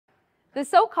The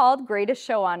so-called greatest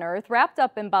show on earth wrapped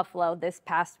up in Buffalo this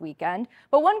past weekend,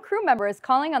 but one crew member is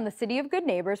calling on the City of Good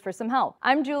Neighbors for some help.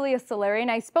 I'm Julia Soleri, and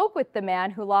I spoke with the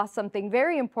man who lost something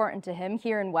very important to him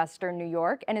here in Western New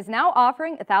York and is now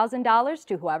offering $1,000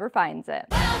 to whoever finds it.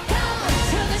 Welcome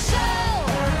to the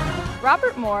show!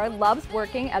 Robert Moore loves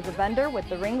working as a vendor with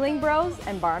the Ringling Bros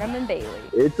and Barnum and Bailey.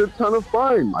 It's a ton of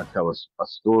fun. I tell a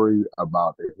story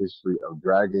about the history of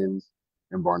dragons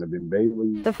and Barnum and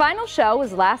Bailey. The final show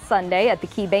was last Sunday at the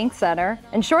KeyBank Center,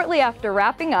 and shortly after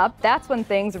wrapping up, that's when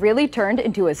things really turned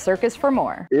into a circus for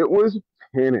Moore. It was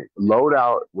panic.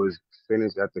 Loadout was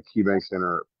finished at the KeyBank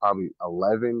Center probably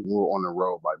 11. We were on the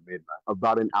road by midnight.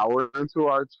 About an hour into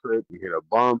our trip, we hit a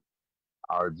bump.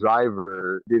 Our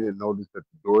driver didn't notice that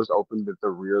the doors opened at the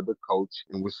rear of the coach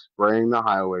and was spraying the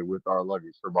highway with our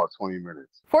luggage for about 20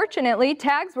 minutes. Fortunately,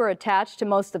 tags were attached to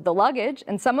most of the luggage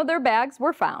and some of their bags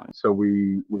were found. So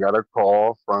we got a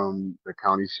call from the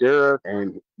county sheriff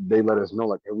and they let us know,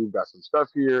 like, hey, we've got some stuff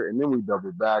here. And then we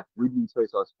doubled back. We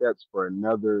retraced our steps for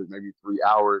another maybe 3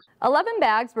 hours. 11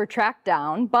 bags were tracked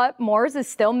down, but Moore's is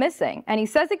still missing. And he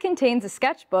says it contains a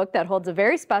sketchbook that holds a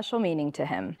very special meaning to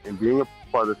him. And being a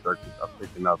part of the circus, I've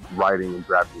picking up writing and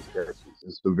drafting sketches.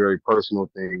 It's some very personal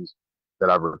things that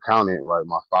I've recounted, like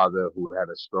my father who had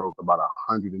a stroke about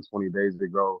 120 days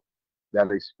ago.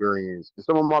 That experience,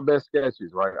 some of my best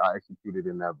sketches, right, I executed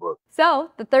in that book.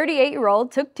 So the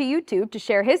 38-year-old took to YouTube to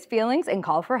share his feelings and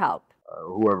call for help.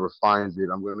 Whoever finds it,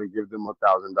 I'm going to give them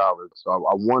 $1,000. So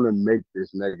I want to make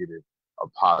this negative a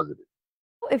positive.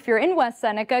 If you're in West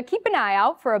Seneca, keep an eye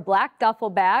out for a black duffel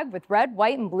bag with red,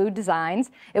 white, and blue designs.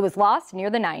 It was lost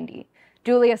near the 90.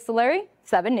 Julia Soleri,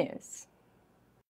 7 News.